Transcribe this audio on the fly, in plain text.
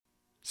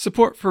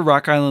Support for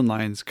Rock Island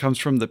Lines comes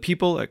from the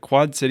people at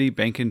Quad City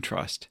Bank and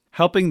Trust,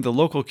 helping the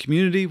local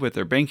community with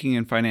their banking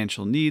and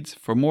financial needs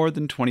for more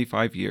than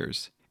 25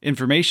 years.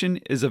 Information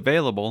is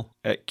available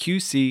at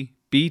qcbt.com.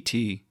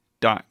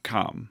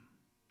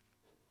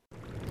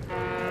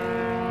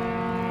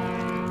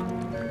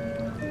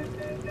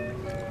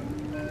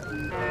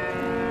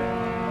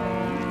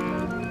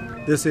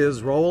 This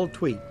is Roald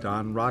Tweet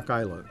on Rock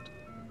Island.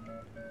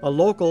 A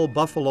local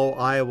Buffalo,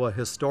 Iowa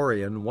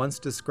historian once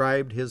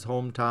described his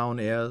hometown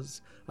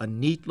as a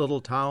neat little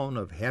town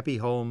of happy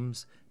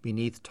homes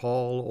beneath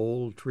tall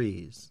old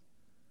trees.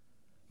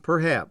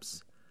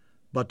 Perhaps,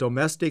 but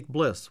domestic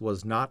bliss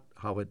was not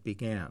how it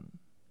began.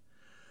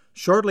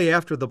 Shortly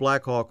after the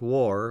Black Hawk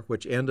War,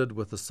 which ended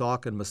with the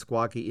Sauk and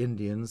Meskwaki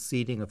Indians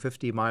ceding a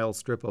 50-mile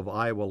strip of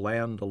Iowa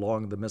land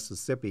along the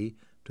Mississippi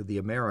to the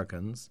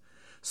Americans,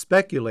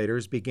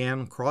 speculators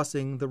began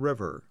crossing the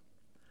river.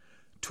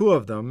 Two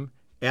of them,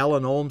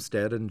 Allen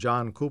Olmsted and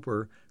John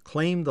Cooper,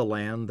 claimed the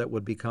land that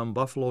would become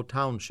Buffalo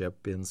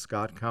Township in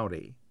Scott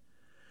County.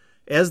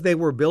 As they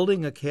were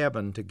building a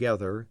cabin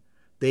together,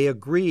 they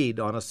agreed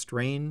on a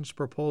strange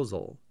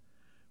proposal.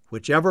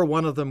 Whichever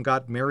one of them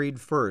got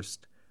married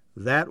first,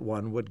 that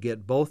one would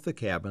get both the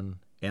cabin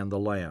and the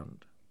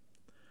land.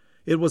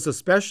 It was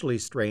especially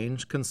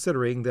strange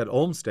considering that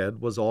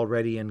Olmsted was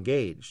already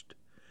engaged.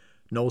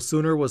 No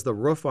sooner was the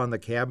roof on the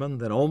cabin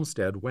than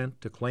Olmsted went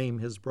to claim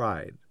his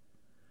bride.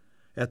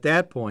 At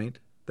that point,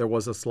 there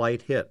was a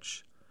slight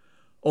hitch.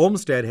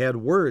 Olmsted had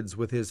words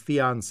with his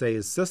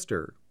fiancée's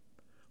sister.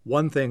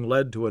 One thing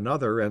led to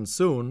another, and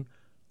soon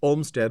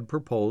Olmsted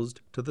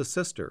proposed to the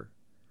sister.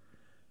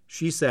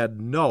 She said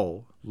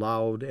no,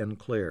 loud and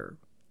clear.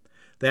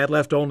 That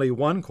left only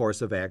one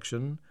course of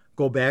action: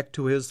 go back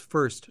to his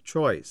first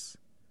choice.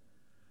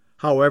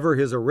 However,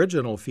 his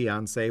original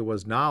fiancée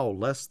was now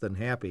less than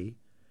happy,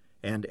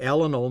 and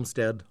Allen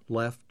Olmsted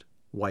left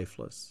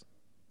wifeless.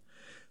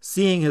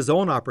 Seeing his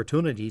own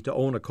opportunity to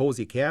own a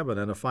cozy cabin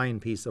and a fine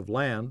piece of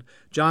land,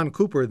 John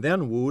Cooper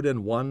then wooed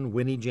and won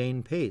Winnie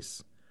Jane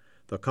Pace.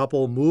 The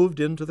couple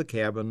moved into the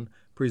cabin,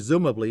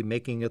 presumably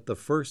making it the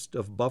first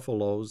of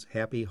Buffalo's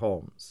happy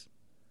homes.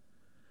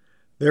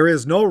 There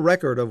is no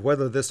record of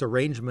whether this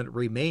arrangement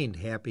remained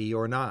happy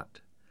or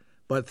not,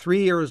 but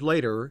 3 years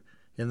later,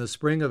 in the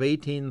spring of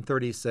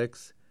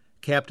 1836,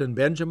 Captain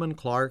Benjamin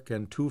Clark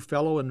and two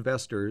fellow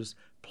investors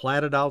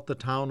platted out the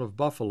town of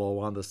Buffalo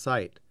on the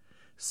site,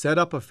 set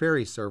up a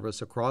ferry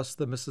service across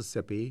the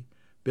Mississippi,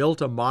 built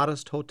a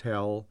modest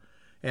hotel,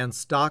 and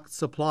stocked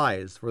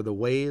supplies for the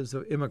waves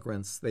of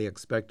immigrants they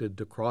expected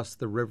to cross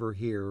the river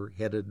here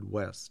headed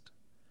west.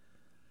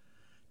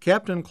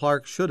 Captain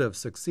Clark should have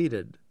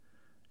succeeded,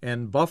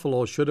 and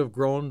Buffalo should have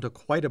grown to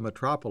quite a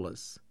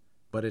metropolis,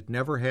 but it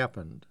never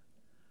happened.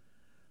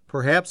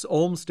 Perhaps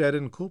Olmsted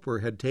and Cooper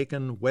had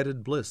taken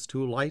wedded bliss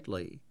too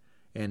lightly,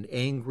 and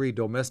angry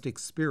domestic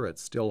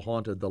spirits still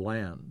haunted the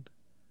land.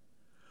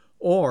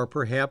 Or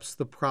perhaps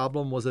the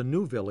problem was a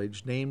new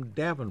village named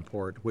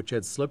Davenport, which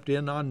had slipped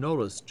in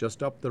unnoticed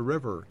just up the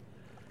river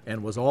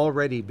and was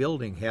already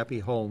building happy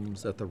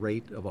homes at the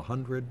rate of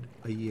 100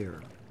 a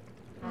year.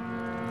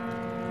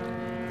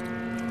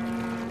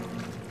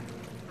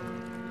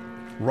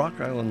 Rock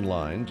Island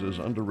Lines is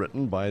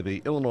underwritten by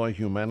the Illinois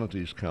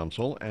Humanities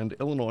Council and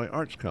Illinois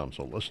Arts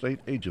Council, a state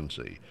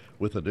agency,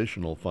 with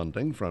additional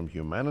funding from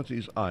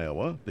Humanities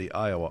Iowa, the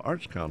Iowa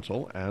Arts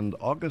Council, and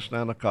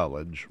Augustana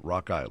College,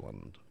 Rock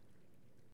Island.